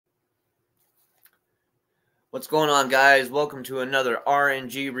What's going on, guys? Welcome to another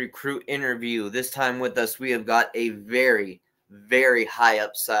RNG Recruit interview. This time with us, we have got a very, very high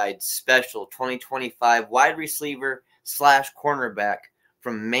upside special 2025 wide receiver / cornerback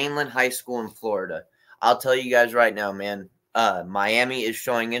from Mainland High School in Florida. I'll tell you guys right now, man, Miami is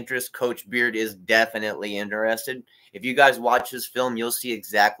showing interest. Coach Beard is definitely interested. If you guys watch his film, you'll see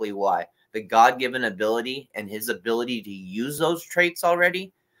exactly why. The God-given ability and his ability to use those traits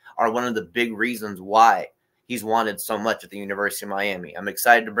already are one of the big reasons why he's wanted so much at the University of Miami. I'm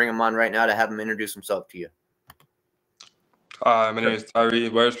excited to bring him on right now to have him introduce himself to you. My name is Tyree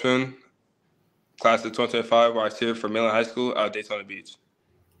Weatherspoon, class of 2025, wide receiver for Mainland High School out of Daytona Beach.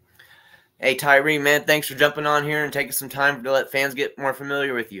 Hey, Tyree, man, thanks for jumping on here and taking some time to let fans get more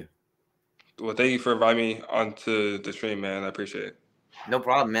familiar with you. Well, thank you for inviting me onto the stream, man. I appreciate it. No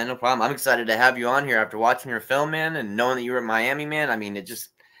problem, man. No problem. I'm excited to have you on here after watching your film, man, and knowing that you were at Miami, man. I mean,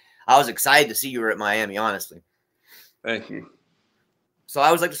 I was excited to see you were at Miami, honestly. Thank you. So I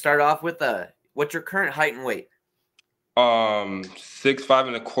always like to start off with what's your current height and weight? 6'5"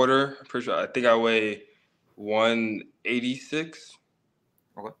 and a quarter. I'm pretty sure. I think I weigh 186.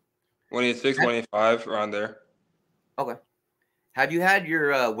 Okay. 186, 185, around there. Okay. Have you had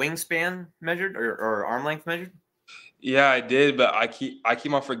your wingspan measured or arm length measured? Yeah, I did, but I keep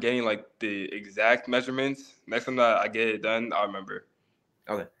on forgetting like the exact measurements. Next time that I get it done, I'll remember.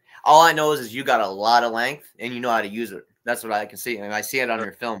 Okay. All I know is you got a lot of length and you know how to use it. That's what I can see. And I see it on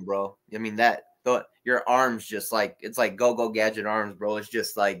your film, bro. I mean, your arms just like, it's like go gadget arms, bro. It's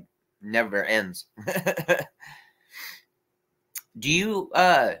just like never ends. Do you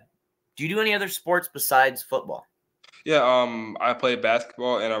do any other sports besides football? Yeah, I play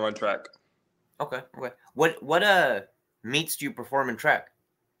basketball and I run track. Okay. What meets do you perform in track?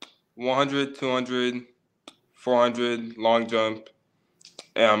 100, 200, 400, long jump.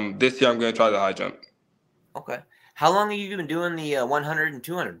 This year I'm going to try the high jump. Okay. How long have you been doing the 100 and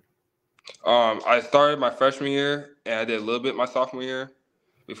 200? I started my freshman year, and I did a little bit my sophomore year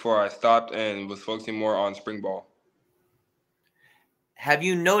before I stopped and was focusing more on spring ball. Have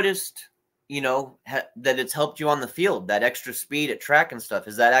you noticed, that it's helped you on the field, that extra speed at track and stuff?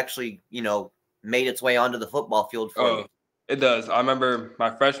 Has that actually, made its way onto the football field for you? It does. I remember my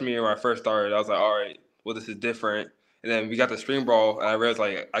freshman year when I first started, I was like, all right, well, this is different. And then we got the spring ball, and I realized,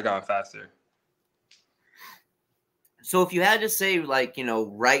 like, I got faster. So if you had to say, like,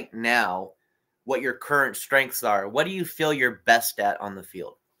 right now, what your current strengths are, what do you feel you're best at on the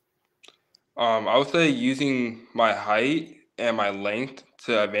field? I would say using my height and my length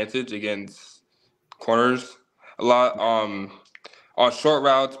to advantage against corners a lot. On short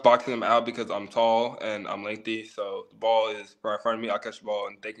routes, boxing them out because I'm tall and I'm lengthy. So the ball is right in front of me. I'll catch the ball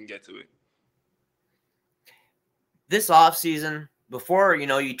and they can get to it. This offseason, before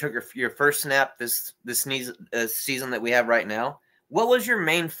you took your first snap this season that we have right now, what was your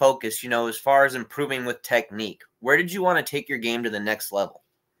main focus, as far as improving with technique? Where did you want to take your game to the next level?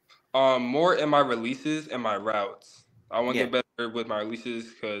 More in my releases and my routes. I want to get better with my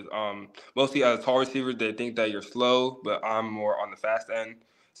releases because mostly as a tall receiver, they think that you're slow, but I'm more on the fast end.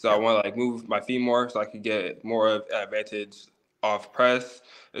 So I want to like move my feet more so I could get more of an advantage off press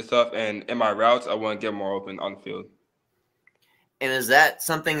and stuff. And in my routes, I want to get more open on the field. And is that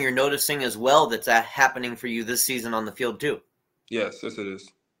something you're noticing as well that's happening for you this season on the field too? Yes, it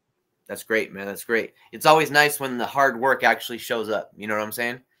is. That's great, man. That's great. It's always nice when the hard work actually shows up. You know what I'm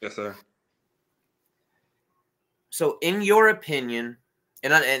saying? Yes, sir. So in your opinion,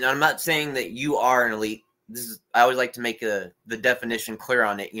 and I'm not saying that you are an elite. I always like to make the definition clear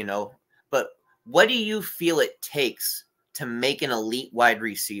on it, but what do you feel it takes to make an elite wide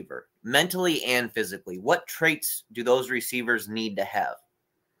receiver, mentally and physically? What traits do those receivers need to have?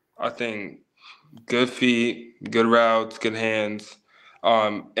 I think good feet, good routes, good hands,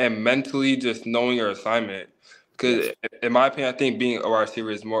 and mentally just knowing your assignment. Because in my opinion, I think being a wide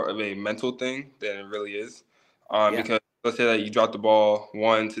receiver is more of a mental thing than it really is. Because let's say that you drop the ball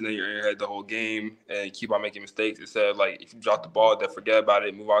once and then you're in your head the whole game and you keep on making mistakes. Instead of like if you drop the ball, then forget about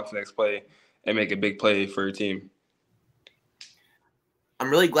it, move on to the next play, and make a big play for your team. I'm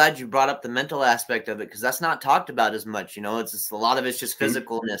really glad you brought up the mental aspect of it because that's not talked about as much. It's just, a lot of it's just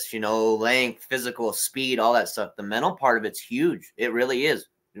physicalness, length, physical speed, all that stuff. The mental part of it's huge. It really is.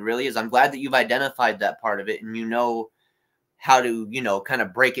 It really is. I'm glad that you've identified that part of it and you know how to, kind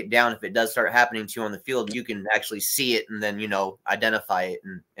of break it down if it does start happening to you on the field. You can actually see it and then, identify it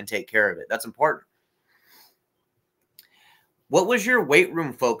and take care of it. That's important. What was your weight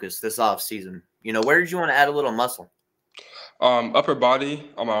room focus this off season? Where did you want to add a little muscle? Upper body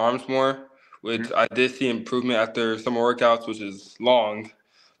on my arms more, which I did see improvement after summer workouts, which is long,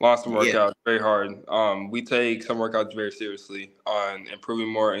 lots of Yeah. workouts, very hard. We take some workouts very seriously on improving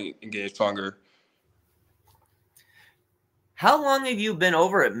more and getting stronger. How long have you been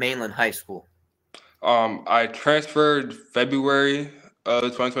over at Mainland High School? I transferred February of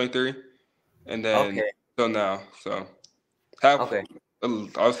 2023, and then Okay. till now. So half, Okay. I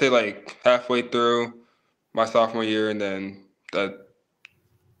would say like halfway through my sophomore year, and then that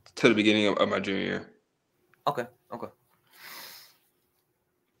to the beginning of my junior year. Okay. Okay.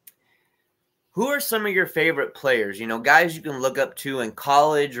 Who are some of your favorite players? You know, guys you can look up to in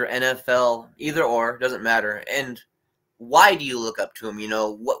college or NFL, either or, doesn't matter. And why do you look up to them? You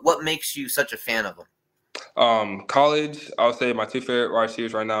know, what makes you such a fan of them? College, I would say my two favorite wide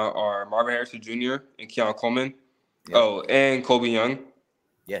receivers right now are Marvin Harrison Jr. and Keon Coleman. Yeah. Oh, and Kobe Young.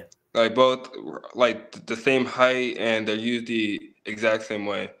 Yeah. Like both like the same height and they're used the exact same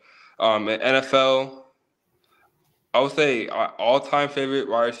way. In NFL, I would say all-time favorite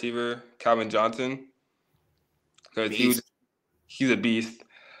wide receiver Calvin Johnson because Beast. he's a beast.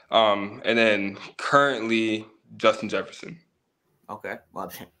 And then currently Justin Jefferson. Okay.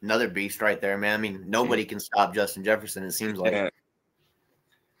 Well, another beast right there, man. I mean, nobody can stop Justin Jefferson, it seems like. Yeah.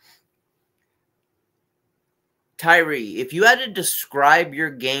 Tyree, if you had to describe your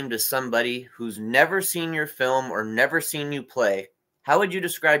game to somebody who's never seen your film or never seen you play, how would you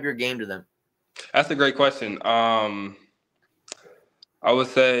describe your game to them? That's a great question. I would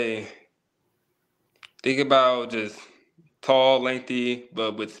say think about just tall, lengthy,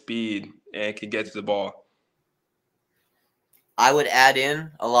 but with speed and can get to the ball. I would add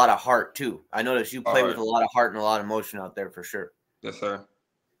in a lot of heart too. I notice you play All with right. a lot of heart and a lot of emotion out there for sure. Yes, sir.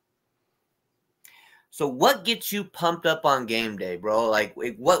 So what gets you pumped up on game day, bro? Like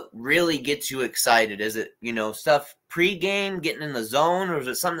what really gets you excited? Is it, you know, stuff pre-game, getting in the zone, or is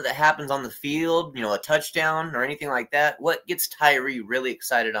it something that happens on the field, you know, a touchdown or anything like that? What gets Tyree really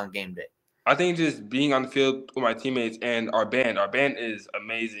excited on game day? I think just being on the field with my teammates and our band. Our band is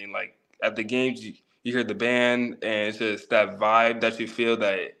amazing. Like at the games, you hear the band, and it's just that vibe that you feel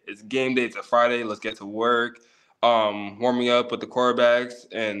that it's game day. It's a Friday. Let's get to work. Warming up with the quarterbacks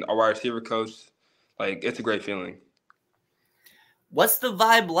and our wide receiver coach. Like it's a great feeling. What's the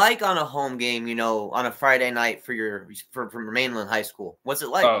vibe like on a home game, you know, on a Friday night for Mainland High School? What's it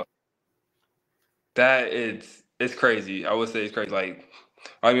like? Oh, that it's crazy. I would say it's crazy. Like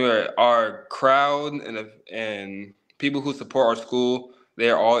I mean, our crowd and people who support our school, they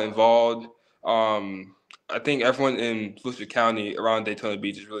are all involved. I think everyone in Volusia County around Daytona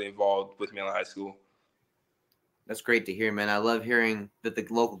Beach is really involved with Mainland High School. That's great to hear, man. I love hearing that the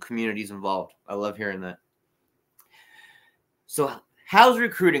local community's involved. I love hearing that. So how's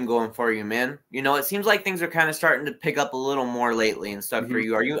recruiting going for you, man? You know, it seems like things are kind of starting to pick up a little more lately and stuff for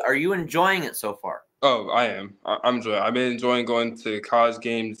you. Are you enjoying it so far? Oh, I am. I'm enjoying. I've been enjoying going to college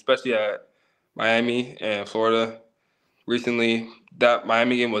games, especially at Miami and Florida. Recently, that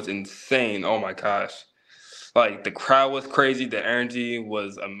Miami game was insane. Oh my gosh. Like the crowd was crazy, the energy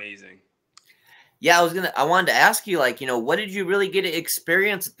was amazing. Yeah, I wanted to ask you, like, you know, what did you really get to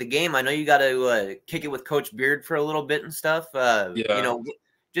experience at the game? I know you got to kick it with Coach Beard for a little bit and stuff. You Yeah. know,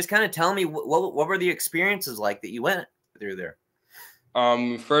 just kind of tell me what were the experiences like that you went through there?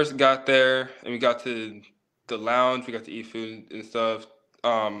 We first got there and we got to the lounge. We got to eat food and stuff.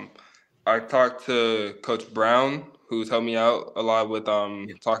 I talked to Coach Brown, who's helped me out a lot with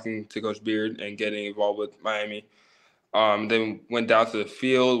talking to Coach Beard and getting involved with Miami. Then went down to the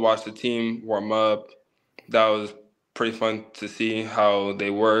field, watched the team warm up. That was pretty fun to see how they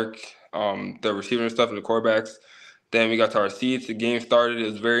work, the receiver and stuff, and the quarterbacks. Then we got to our seats. The game started. It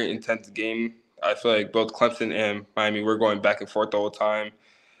was a very intense game. I feel like both Clemson and Miami were going back and forth the whole time.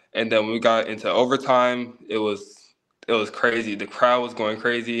 And then when we got into overtime, it was crazy. The crowd was going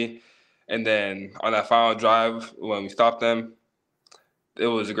crazy. And then on that final drive, when we stopped them, it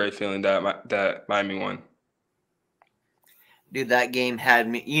was a great feeling that Miami won. Dude, that game had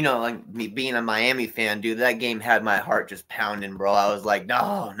me, you know, like me being a Miami fan, dude, that game had my heart just pounding, bro. I was like,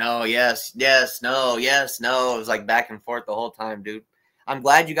 no, no, yes, yes, no, yes, no. It was like back and forth the whole time, dude. I'm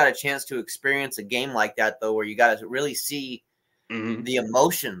glad you got a chance to experience a game like that, though, where you got to really see the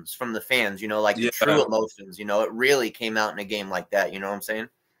emotions from the fans, you know, like the true emotions, you know, it really came out in a game like that. You know what I'm saying?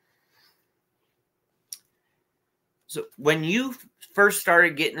 So when you first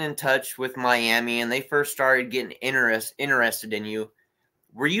started getting in touch with Miami and they first started getting interested in you,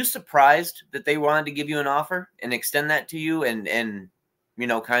 were you surprised that they wanted to give you an offer and extend that to you and you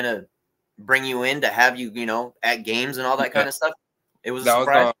know, kind of bring you in to have you, you know, at games and all that kind of stuff? It was a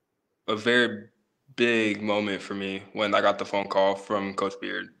surprise. Was a very big moment for me when I got the phone call from Coach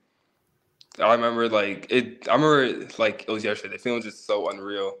Beard. I remember like it. I remember like it was yesterday. The feeling was just so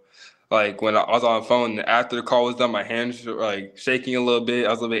unreal. Like when I was on the phone after the call was done, my hands were like shaking a little bit. I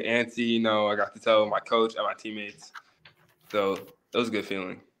was a little bit antsy. You know, I got to tell my coach and my teammates. So it was a good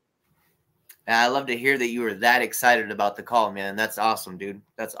feeling. And I love to hear that you were that excited about the call, man. That's awesome, dude.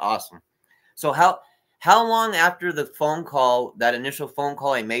 That's awesome. So how long after the phone call, that initial phone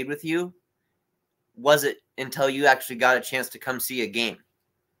call I made with you, was it until you actually got a chance to come see a game?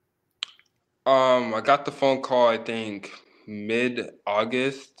 I got the phone call I think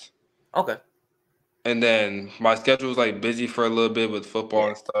mid-August. Okay. And then my schedule was like busy for a little bit with football Yeah.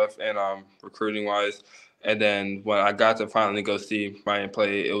 and stuff and recruiting wise. And then when I got to finally go see Miami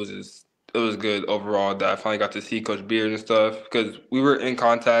play, it was good overall that I finally got to see Coach Beard and stuff because we were in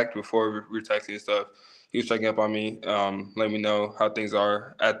contact before we were texting and stuff. He was checking up on me, letting me know how things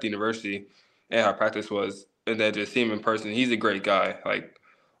are at the university and how practice was. And then just see him in person, he's a great guy. Like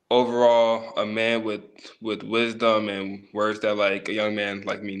overall, a man with wisdom and words that like a young man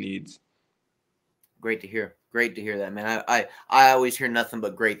like me needs. Great to hear. Great to hear that, man. I always hear nothing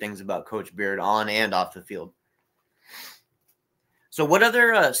but great things about Coach Beard on and off the field. So what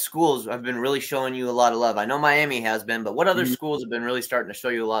other schools have been really showing you a lot of love? I know Miami has been, but what other schools have been really starting to show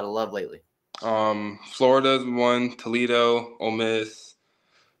you a lot of love lately? Florida's one, Toledo, Ole Miss,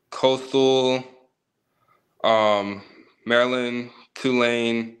 Coastal, Maryland,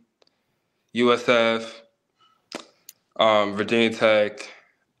 Tulane, USF, Virginia Tech,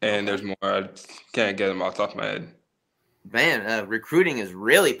 and Okay. there's more. I can't get them off the top of my head. Man, recruiting is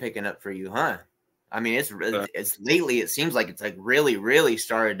really picking up for you, huh? I mean, it's lately. It seems like it's like really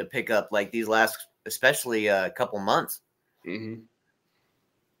started to pick up like these last, especially couple months. Mm-hmm.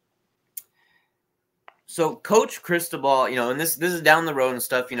 So, Coach Cristobal, and this is down the road and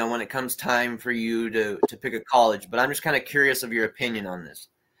stuff. When it comes time for you to pick a college, but I'm just kind of curious of your opinion on this.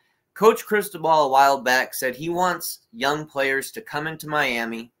 Coach Cristobal a while back said he wants young players to come into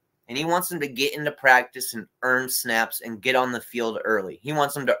Miami and he wants them to get into practice and earn snaps and get on the field early. He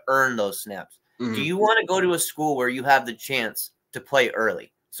wants them to earn those snaps. Mm-hmm. Do you want to go to a school where you have the chance to play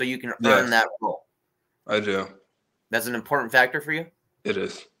early so you can earn that role? I do. That's an important factor for you? It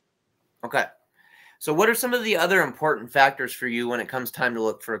is. Okay. So what are some of the other important factors for you when it comes time to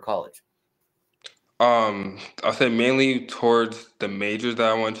look for a college? I'll say mainly towards the majors that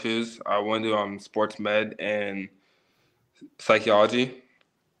I want to choose. I want to do sports med and psychology.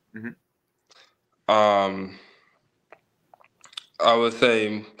 Mm-hmm. I would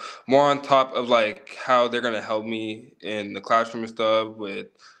say more on top of like how they're gonna help me in the classroom and stuff with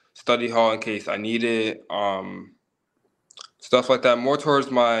study hall in case I need it, stuff like that. More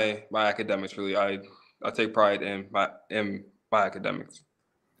towards my academics. Really, I take pride in my academics.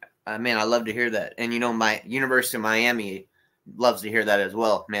 Man, I love to hear that. And my University of Miami loves to hear that as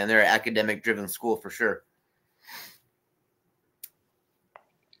well. Man, they're an academic-driven school for sure.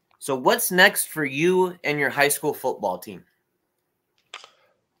 So what's next for you and your high school football team?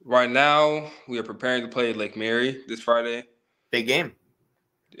 Right now, we are preparing to play Lake Mary this Friday. Big game.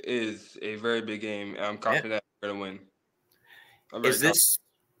 It is a very big game, and I'm confident that we're going to win. Is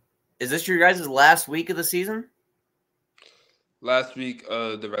this your guys' last week of the season? Last week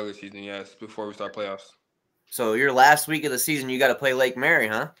of the regular season, yes, before we start playoffs. So your last week of the season, you got to play Lake Mary,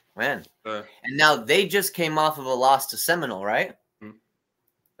 huh? Man. Sure. And now they just came off of a loss to Seminole, right? Mm-hmm.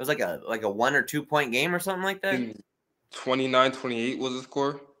 It was like a 1 or 2 point game or something like that. 29-28 was the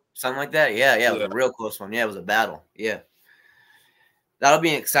score. Something like that. Yeah. It was a real close one. Yeah, it was a battle. Yeah. That'll be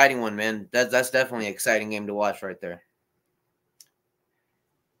an exciting one, man. That's definitely an exciting game to watch right there.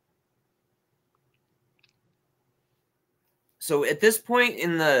 So at this point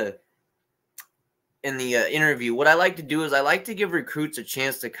in the interview, what I like to do is I like to give recruits a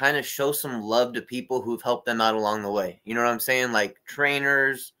chance to kind of show some love to people who've helped them out along the way. You know what I'm saying? Like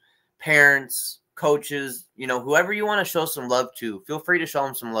trainers, parents, coaches, whoever you want to show some love to, feel free to show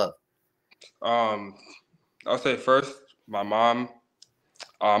them some love. I'll say first, my mom.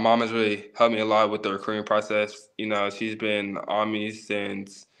 Mom has really helped me a lot with the recruiting process. She's been on me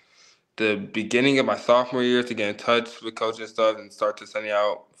since the beginning of my sophomore year to get in touch with coaches and stuff and start to sending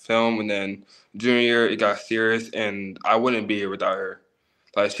out film. And then junior year, it got serious, and I wouldn't be here without her.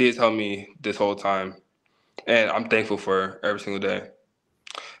 Like, she has helped me this whole time, and I'm thankful for her every single day.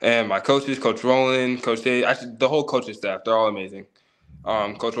 And my coaches, Coach Rowland, Coach Day, actually the whole coaching staff, they're all amazing.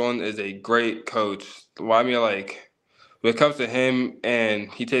 Coach Rowland is a great coach. Why me like when it comes to him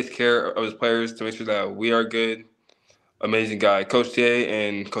and he takes care of his players to make sure that we are good. Amazing guy. Coach Jay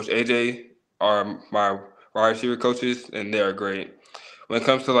and Coach AJ are my wide receiver coaches, and they are great. When it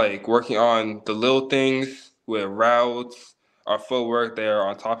comes to like working on the little things with routes, our footwork. They are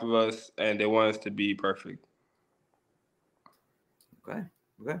on top of us, and they want us to be perfect. Okay.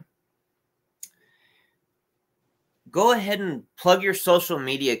 Okay. Go ahead and plug your social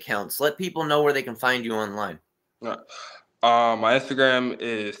media accounts. Let people know where they can find you online. My Instagram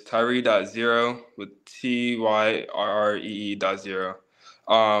is Tyree.0 with TYRREE.0.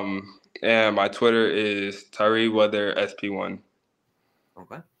 And my Twitter is Tyree Weather SP1.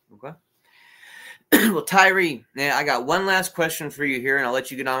 Okay. Okay. Well, Tyree, man, I got one last question for you here, and I'll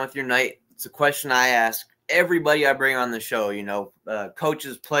let you get on with your night. It's a question I ask everybody I bring on the show, you know,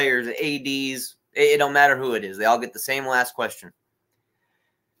 coaches, players, ADs. It don't matter who it is. They all get the same last question.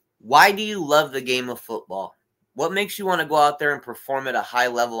 Why do you love the game of football? What makes you want to go out there and perform at a high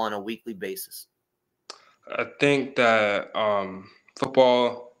level on a weekly basis? I think that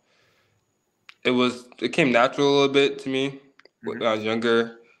football, it came natural a little bit to me when I was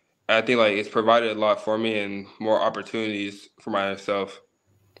younger. I think like it's provided a lot for me and more opportunities for myself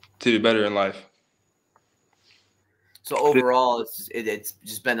to do better in life. So overall, it's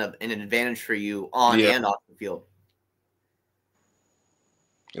just been an advantage for you on and off the field.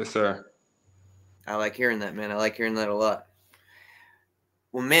 Yes, sir. I like hearing that, man. I like hearing that a lot.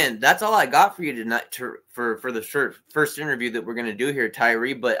 Well, man, that's all I got for you tonight for the first interview that we're going to do here,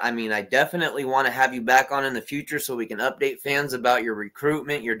 Tyree. But, I mean, I definitely want to have you back on in the future so we can update fans about your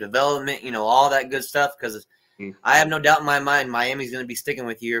recruitment, your development, you know, all that good stuff. Because I have no doubt in my mind Miami's going to be sticking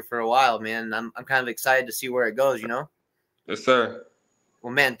with you here for a while, man. I'm kind of excited to see where it goes, you know? Yes, sir.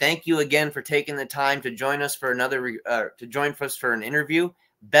 Well, man, thank you again for taking the time to join us for an interview.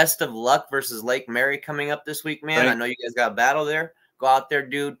 Best of luck versus Lake Mary coming up this week, man. I know you guys got a battle there. Go out there,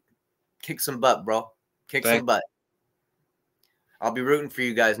 dude. Kick some butt, bro. Kick some butt. I'll be rooting for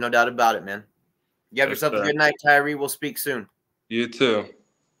you guys, no doubt about it, man. You have yourself a good night, Tyree. We'll speak soon. You too.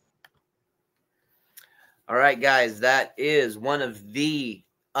 All right, guys. That is one of the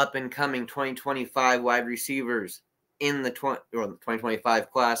up-and-coming 2025 wide receivers in the 2025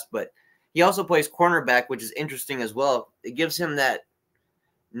 class, but he also plays cornerback, which is interesting as well. It gives him that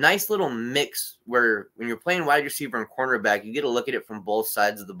nice little mix where when you're playing wide receiver and cornerback, you get to look at it from both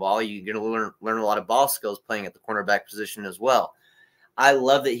sides of the ball. You get to learn a lot of ball skills playing at the cornerback position as well. I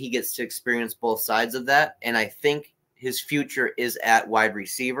love that he gets to experience both sides of that, and I think his future is at wide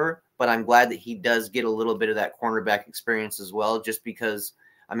receiver, but I'm glad that he does get a little bit of that cornerback experience as well, just because,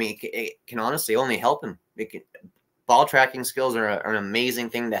 I mean, it can honestly only help him. Ball tracking skills are an amazing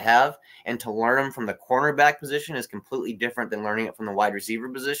thing to have, and to learn them from the cornerback position is completely different than learning it from the wide receiver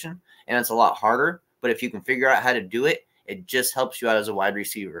position, and it's a lot harder. But if you can figure out how to do it, it just helps you out as a wide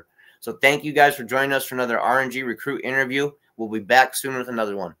receiver. So thank you guys for joining us for another RNG Recruit interview. We'll be back soon with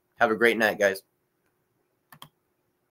another one. Have a great night, guys.